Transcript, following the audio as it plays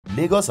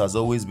Lagos has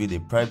always been a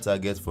prime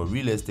target for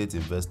real estate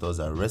investors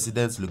and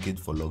residents looking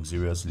for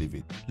luxurious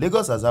living.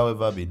 Lagos has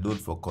however been known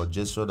for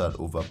congestion and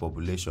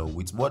overpopulation,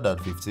 with more than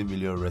 15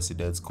 million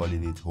residents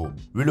calling it home.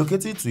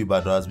 Relocating to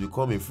Ibadan has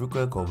become a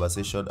frequent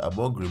conversation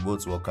among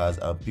remote workers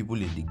and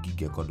people in the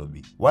gig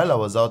economy. While I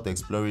was out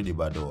exploring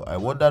Ibadan, I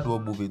wondered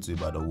what moving to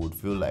Ibadan would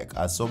feel like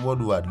as someone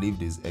who had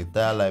lived his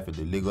entire life in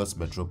the Lagos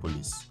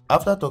metropolis.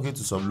 After talking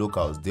to some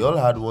locals, they all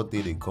had one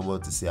thing in common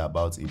to say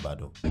about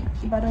Ibadan.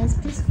 Ibadan is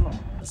peaceful.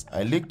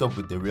 I linked up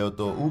with a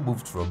realtor who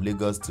moved from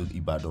Lagos to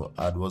Ibadan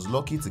and was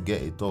lucky to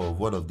get a tour of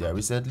one of their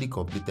recently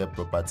completed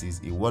properties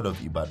in one of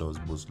Ibadan's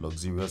most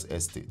luxurious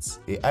estates,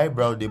 a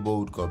highbrow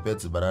neighborhood compared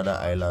to Banana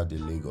Island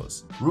in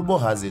Lagos. Rumor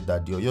has it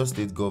that the Oyo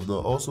State governor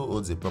also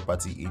owns a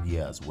property in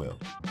here as well.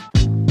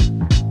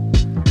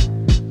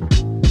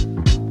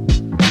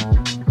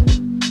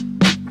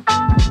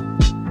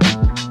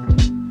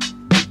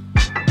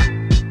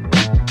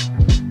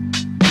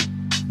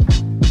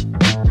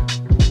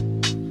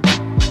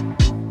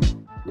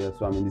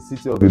 So I'm in the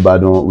city of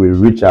Ibadan with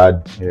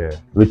Richard. Yeah.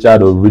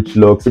 Richard of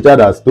RICHLUX. Richard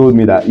has told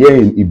me that here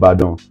in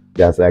Ibadan,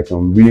 there's like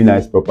some really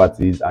nice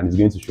properties and he's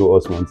going to show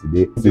us one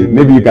today. So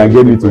maybe you can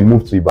get me to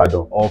move to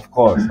Ibadan. Of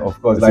course.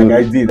 Like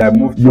I did. I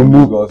moved you from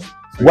moved. Lagos.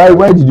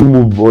 Why did you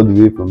move all the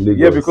way from Lagos?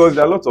 Yeah, because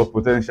there are lots of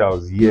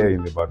potentials here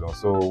in Ibadan.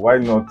 So why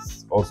not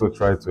also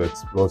try to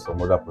explore some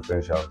other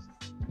potentials?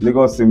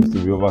 Lagos seems to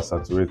be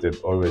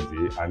oversaturated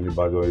already, and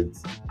Ibadan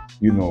is,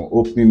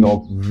 opening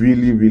up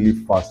really, really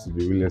fast to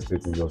the real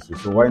estate industry.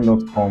 So why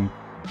not come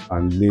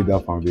and lay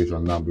that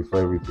foundation now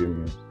before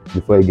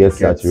it gets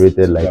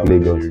saturated like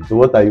Lagos? So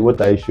what are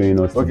you showing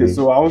us Okay, today?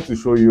 so I want to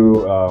show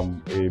you a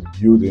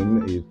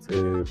building. It's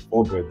a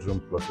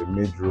 4-bedroom plus a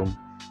mid room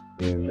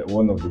in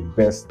one of the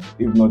best,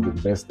 if not the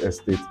best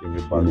estate in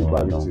Ibadan.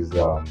 Which is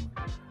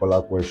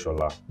Kolakwe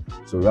Shola.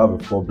 So we have a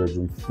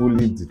 4-bedroom,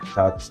 fully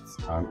detached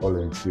and all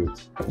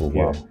ensuite. Oh,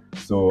 wow.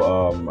 So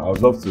I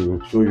would love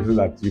to show you so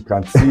that you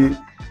can see.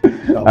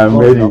 I'm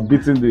ready. I'm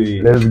beating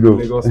the Let's go.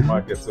 Lagos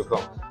market. So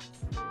come.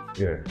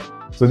 Yeah.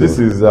 So this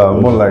is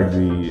more like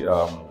the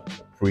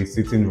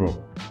pre-sitting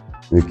room.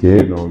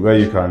 Okay. Where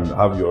you can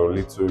have your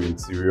little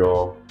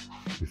interior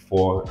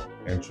before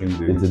entering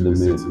into the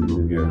sitting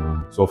room.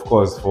 Yeah. So of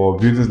course, for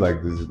buildings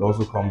like this, it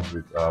also comes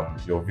with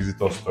your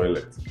visitor's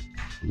toilet.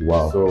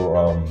 Wow.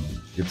 So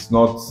it's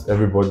not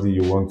everybody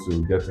you want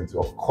to get into.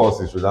 Of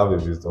course, it should have a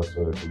visitor's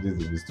toilet. So this is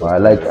the visitor's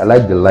toilet. I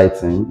like the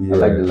lighting. Yeah. I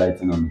like the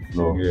lighting on the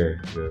floor.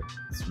 Yeah.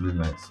 It's really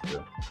nice.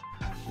 Yeah.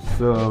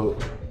 So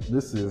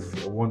this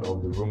is one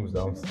of the rooms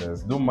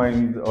downstairs. Don't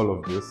mind all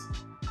of this.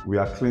 We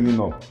are cleaning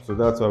up. So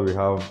that's why we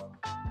have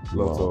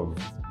lots of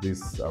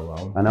this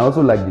around. And I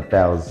also like the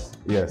tiles.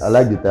 Yes. I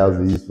like the tiles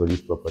they use for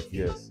this property.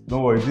 Yes.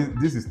 Don't worry,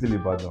 this is still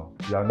Ibadan.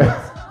 You are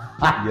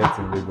not yet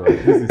in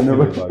Lagos. This is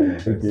still Ibadan.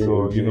 Okay, So,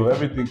 okay.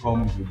 Everything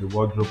comes with the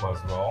wardrobe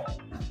as well.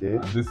 Okay.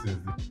 And this is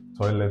the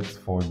toilet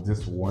for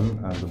this one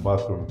and the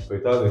bathroom. So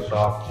it has a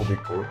shower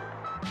cubicle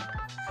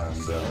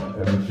and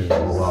everything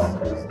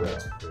is there.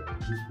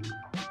 Yeah.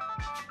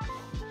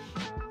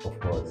 Of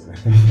course.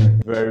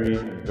 Very,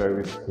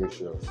 very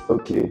spacious.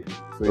 Okay.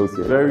 So it's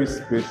very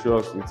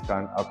spacious. It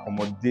can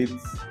accommodate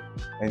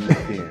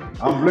anything.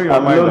 I'm blowing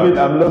your mind.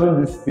 I'm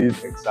loving this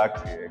space.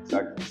 Exactly.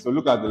 So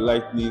look at the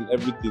lighting.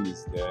 Everything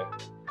is there.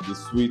 The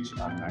switch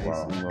are nice.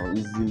 Wow.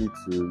 Easily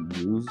to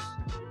use.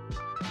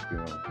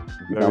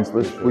 You can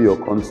put your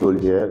console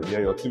here. Yeah,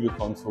 your TV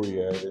console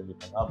here. Then you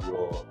can have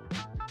your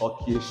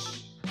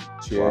Turkish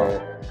chair.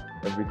 Wow.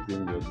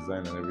 Everything, your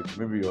design and everything.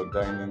 Maybe your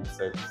dining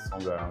set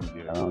somewhere around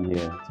here. To be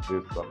able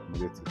to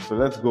accommodate it. So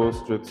let's go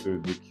straight to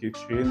the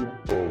kitchen.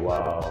 Oh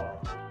wow!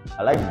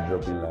 I like the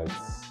dropping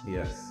lights.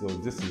 Yes. So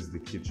this is the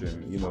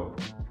kitchen.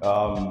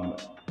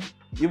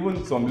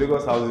 Even some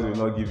Lagos houses will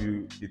not give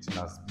you kitchen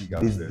as big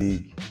as this.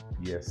 Big.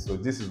 Yes. So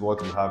this is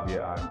what we have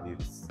here, and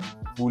it's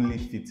fully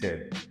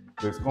fitted.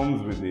 So it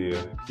comes with the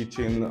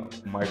kitchen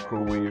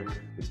microwave,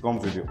 it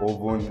comes with the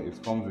oven,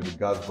 it comes with the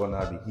gas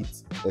burner, the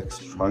heat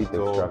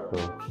extractor.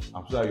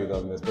 I'm sure you'd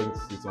have been expecting to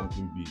see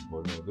something big,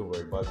 but no, don't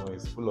worry, but no,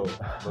 it's full of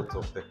lots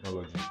of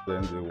technology.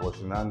 Then the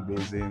washing hand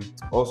basin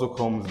also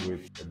comes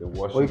with the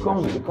washing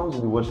machine. It comes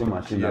with the washing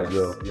machine as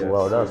well. Yes.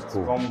 Wow, that's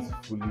cool. cool. It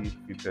comes fully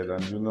fitted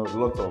and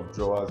lots of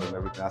drawers and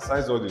everything.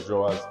 Aside all the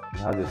drawers, it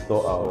has a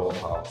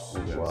storehouse.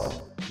 Yes, wow.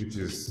 Which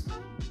is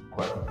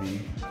quite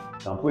big.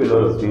 Can put a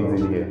lot of things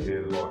in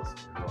here. A lot,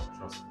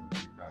 trust me.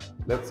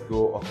 Let's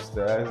go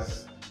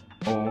upstairs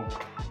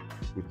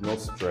with no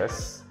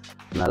stress.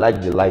 And I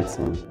like the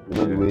lighting.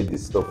 The way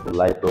this stuff will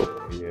light up.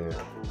 Yeah.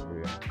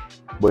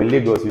 But in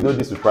Lagos,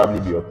 this will probably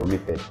be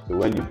automated. So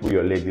when you put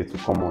your leg, it will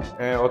come on.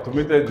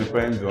 Automated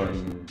depends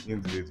on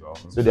individual.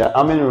 So there are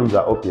how many rooms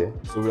are up here?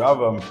 So we have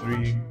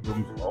 3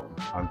 rooms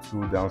up and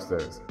 2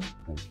 downstairs.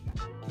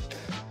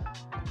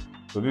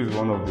 So this is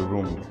one of the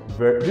rooms.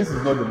 This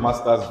is not the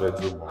master's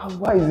bedroom.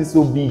 Why is this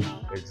so big?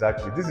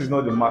 Exactly. This is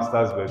not the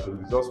master's bedroom.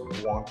 It's just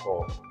one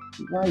core.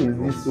 Why is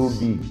this so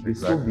big?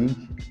 It's so big.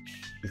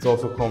 It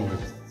also comes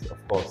with,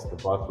 of course, the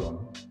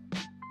bathroom.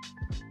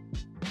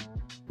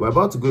 We're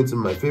about to go into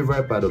my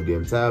favorite part of the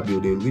entire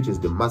building, which is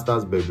the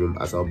master's bedroom,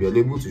 as I'll be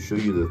unable to show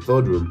you the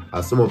third room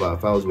as some of our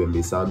files were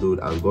mishandled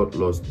and got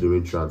lost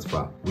during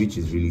transfer, which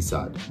is really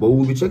sad. But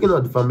we'll be checking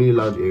out the family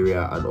lounge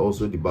area and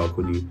also the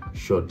balcony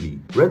shortly.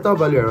 Rental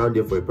value around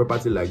here for a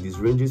property like this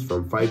ranges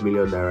from 5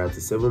 million naira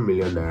to 7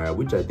 million naira,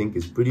 which I think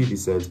is pretty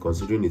decent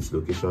considering its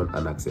location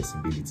and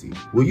accessibility.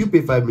 Will you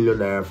pay 5 million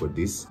naira for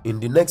this? In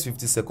the next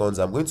 50 seconds,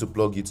 I'm going to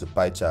plug you to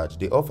PICHARGE.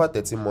 They offer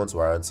 13 months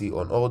warranty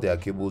on all their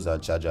cables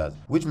and chargers,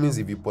 which means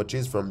if you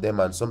purchase from them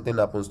and something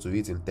happens to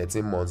it in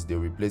 13 months, they'll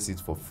replace it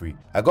for free.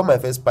 I got my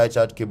first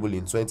PICHARGE cable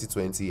in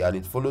 2020 and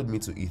it followed me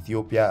to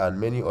Ethiopia and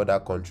many other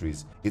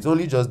countries. It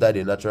only just died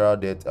a natural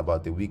death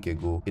about a week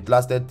ago. It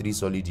lasted 3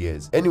 solid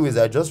years. Anyways,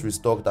 I just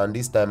restocked and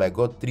this time I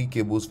got 3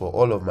 cables for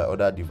all of my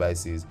other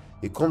devices.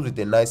 It comes with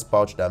a nice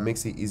pouch that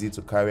makes it easy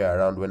to carry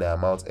around when I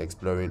am out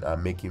exploring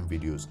and making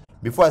videos.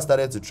 Before I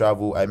started to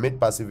travel, I made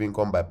passive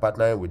income by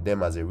partnering with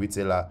them as a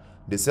retailer.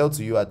 They sell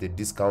to you at a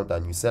discount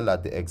and you sell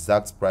at the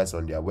exact price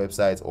on their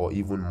website or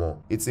even more.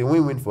 It's a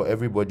win-win for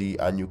everybody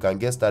and you can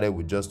get started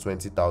with just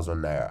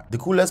 20,000 naira. The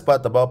coolest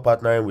part about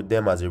partnering with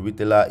them as a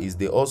retailer is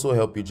they also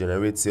help you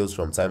generate sales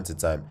from time to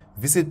time.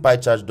 Visit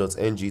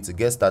PICHARGE.ng to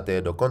get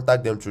started or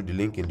contact them through the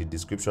link in the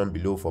description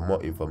below for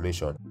more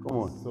information. Come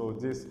on. So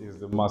this is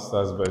the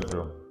master's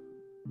bedroom.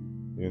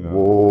 You know.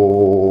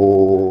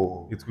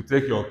 Whoa. It could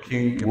take your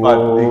king, in fact,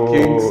 the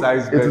king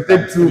size bed. It will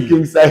take 2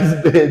 king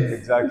size beds.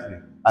 Exactly.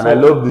 And so I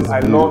love this. I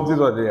love this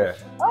one there.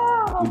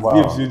 It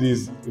gives you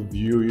this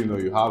view, you know,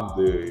 you have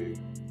the,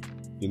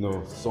 you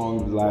know,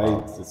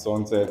 sunlight, the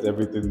sunset,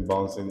 everything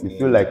bouncing. You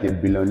feel like a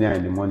billionaire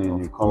in the morning.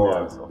 You come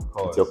here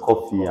with your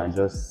coffee and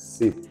just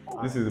sip.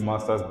 This is the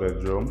master's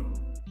bedroom.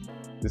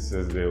 This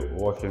is the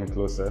walk-in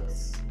closet.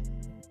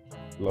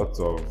 Lots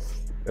of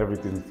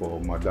everything for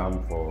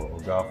madam, for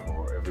oga,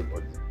 for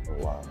everybody.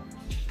 Oh, wow.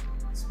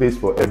 Space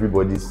for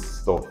everybody's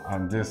stuff.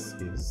 And this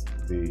is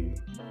the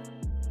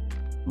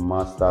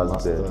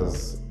master's bedroom.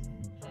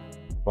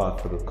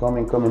 Bathroom.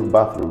 Coming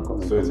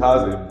bathroom. So it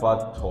has a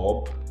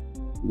bathtub.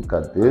 Look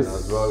at this.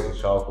 As well a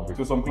shower cubicle.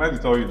 So some clients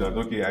tell you that,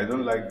 okay, I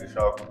don't like the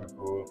shower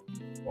cubicle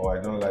or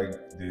I don't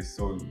like this.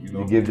 So, you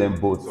know. You give them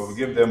both. So we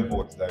give them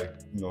both. Like,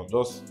 you know,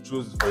 just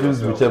choose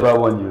whichever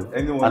one you.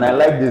 Anyone. And I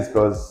like this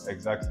because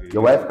exactly.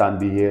 Your wife can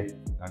be here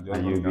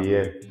and you'll be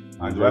here.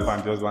 And your wife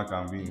and just one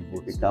can be in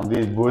both. It can be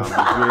in both.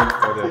 And doing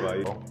whatever,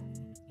 you know.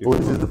 Oh,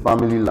 this is the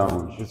family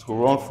lounge. It will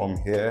run from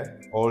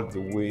here all the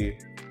way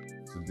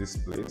to this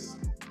place.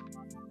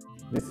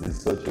 This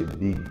is such a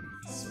big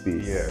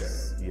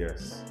space.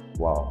 Yes.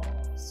 Wow.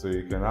 So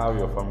you can have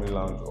your family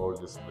lounge all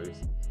this place,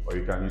 or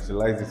you can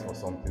utilize this for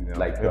something else.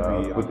 Like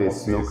maybe put a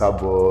snooker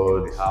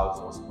board in the house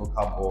or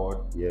snooker board,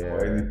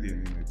 or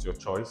anything. It's your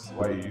choice.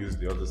 Why you use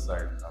the other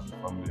side as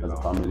a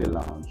family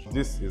lounge.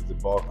 This is the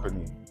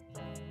balcony.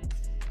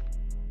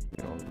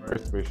 You know, very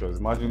spacious.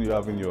 Imagine you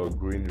having your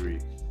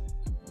greenery.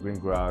 Green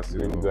grass,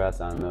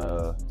 and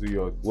do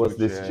your what's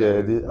this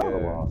chair? Oh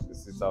wow, it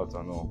sits out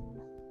and all.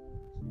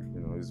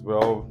 You know, it's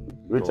well.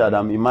 Richard,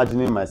 I'm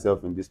imagining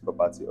myself in this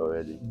property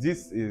already.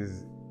 This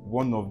is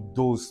one of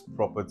those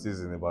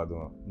properties in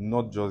Ibadan,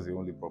 not just the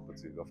only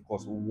property. Of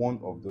course, one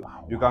of the.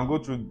 You can go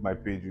through my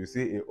page. You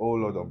see a whole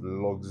lot of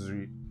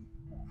luxury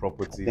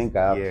properties. I think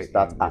I have to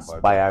start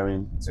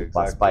aspiring to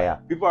aspire.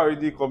 People are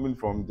already coming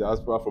from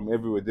diaspora, from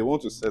everywhere. They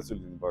want to settle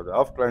in Ibadan. I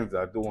have clients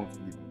that don't want to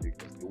live in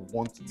Lagos. They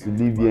want to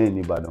live here in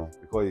Ibadan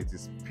because it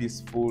is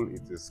peaceful,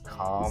 it is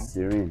calm,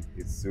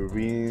 it's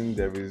serene.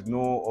 There is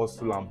no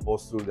hustle and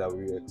bustle that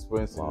we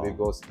experience in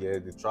Lagos here.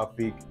 The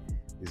traffic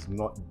is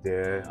not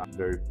there, and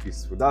very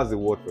peaceful. That's the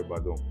word for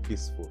Ibadan,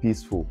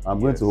 peaceful. I'm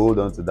going to hold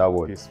on to that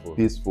word.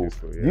 Peaceful.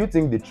 Yeah. Do you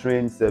think the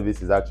train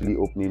service is actually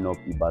opening up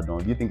Ibadan?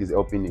 Do you think it's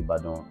helping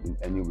Ibadan in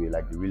any way,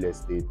 like the real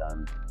estate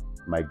and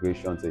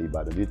migration to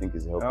Ibadan? Do you think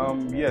it's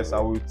helping? Yes, I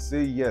would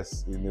say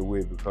yes in a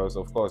way, because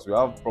of course we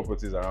have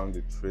properties around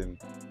the train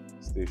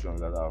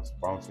stations that are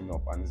sprouting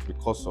up, and it's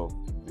because of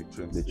the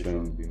train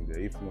station being there.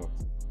 If not,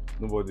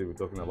 nobody will be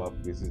talking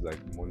about places like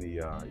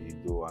Moniya,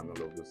 Ido, and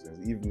all of those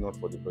things, if not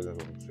for the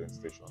presence of the train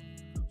station.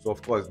 So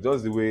of course,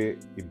 just the way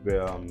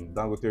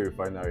Dangote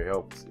refinery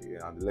helped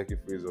and the Lekki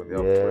Free Zone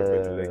helped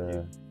for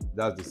Lekki,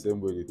 that's the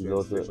same way the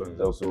train station is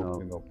also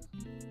opening up.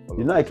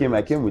 You know, I came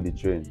with the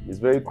train. It's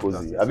very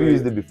cozy. Have you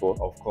used it before?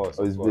 Of course.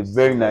 It's a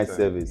very nice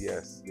service.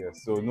 Yes.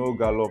 So no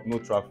gallop, no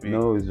traffic.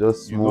 No, it's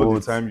just smooth. You know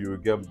the time you will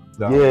get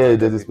down. Yeah,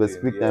 there's a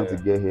specific time to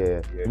get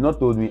here. You've not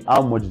told me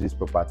how much this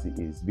property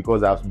is,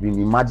 because I've been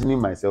imagining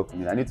myself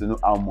in it. I need to know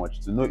how much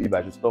to know if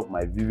I should stop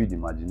my vivid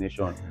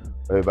imagination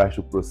or if I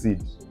should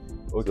proceed.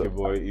 Okay,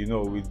 boy. You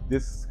know, with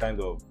this kind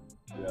of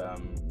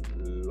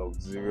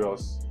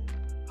luxurious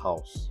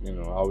house, you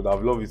know, I would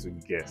have loved you to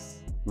guess.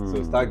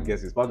 So start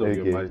guessing. It's part of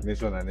your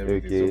imagination and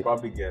everything. So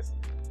probably guess.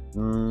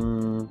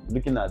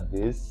 Looking at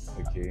this,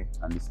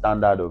 and the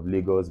standard of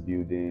Lagos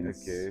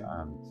buildings,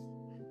 and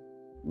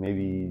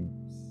maybe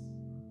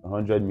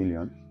 100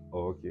 million.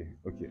 Oh, okay.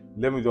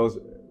 Let me just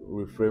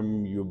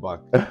reframe you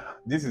back.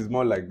 This is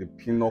more like the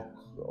Pinnock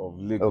of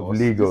Lagos.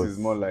 This is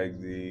more like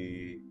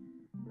the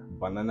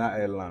Banana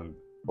Island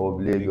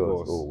of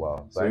Lagos. Oh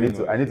wow. So,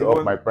 So I need to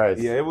up my price.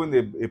 Yeah, even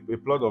a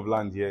plot of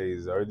land here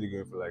is already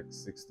going for like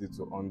 60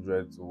 to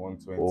 100 to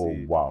 120.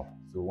 Oh wow.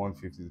 To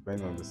 150,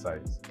 depending on the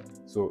size.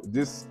 So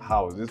this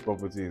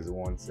property is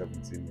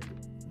 170 million.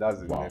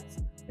 That's the net.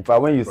 In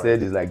fact, when you price.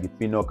 said it's like the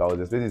pinnock, I was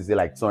expecting to say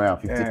like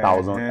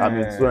 250,000. I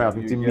mean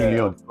 250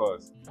 million. Of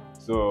course.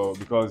 So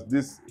because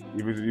this,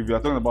 if you're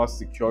talking about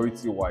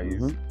security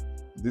wise,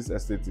 this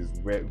estate is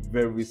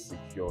very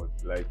secured.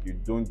 Like you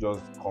don't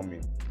just come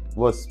in.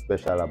 What's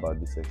special about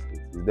this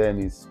estate? Is there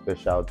any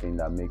special thing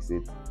that makes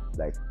it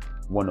like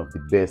one of the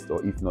best,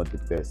 or if not the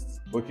best?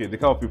 Okay, the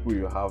kind of people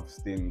you have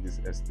staying in this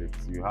estate.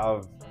 You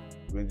have,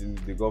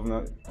 the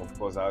governor, of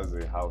course, has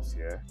a house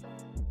here.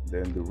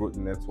 Then the road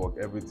network,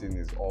 everything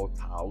is all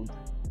tiled.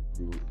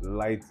 The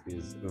light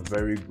is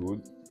very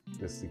good.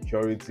 The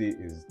security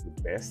is the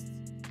best.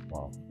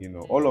 Wow.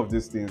 All of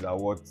these things are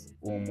what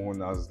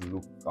homeowners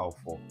look out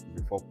for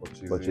before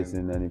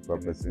purchasing any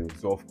property.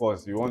 So of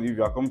course, if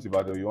you are coming to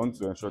Ibadan, you want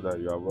to ensure that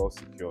you are well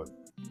secured.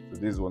 So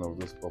this is one of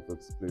those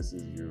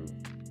places you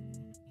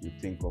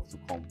think of to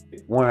come.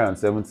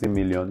 170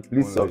 million.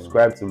 Please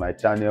subscribe to my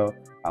channel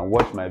and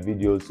watch my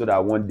videos so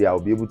that one day I'll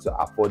be able to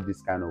afford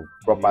this kind of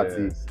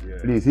property.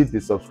 Yes. Please hit the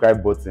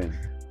subscribe button.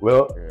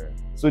 Well,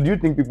 so do you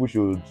think people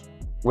should,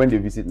 when they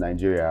visit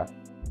Nigeria,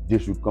 they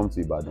should come to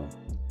Ibadan?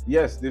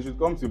 Yes, they should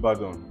come to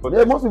Ibadan. But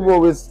yeah, most people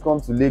always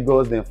come to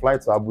Lagos, then fly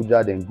to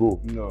Abuja, then go.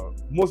 No,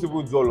 most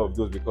people do all of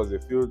those because they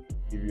feel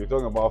if you're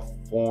talking about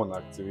fun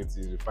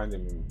activities, you find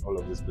them in all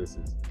of these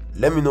places.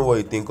 Let me know what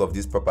you think of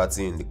this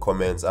property in the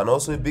comments, and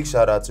also a big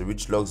shout out to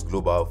RICHLUX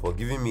Global for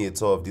giving me a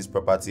tour of this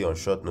property on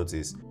short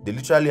notice. They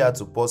literally had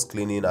to pause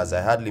cleaning as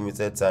I had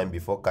limited time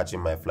before catching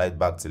my flight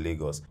back to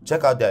Lagos.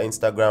 Check out their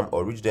Instagram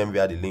or reach them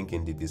via the link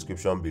in the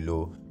description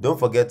below. Don't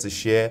forget to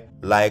share,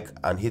 like,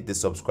 and hit the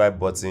subscribe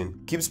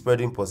button. Keep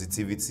spreading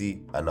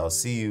positivity, and I'll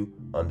see you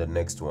on the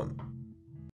next one.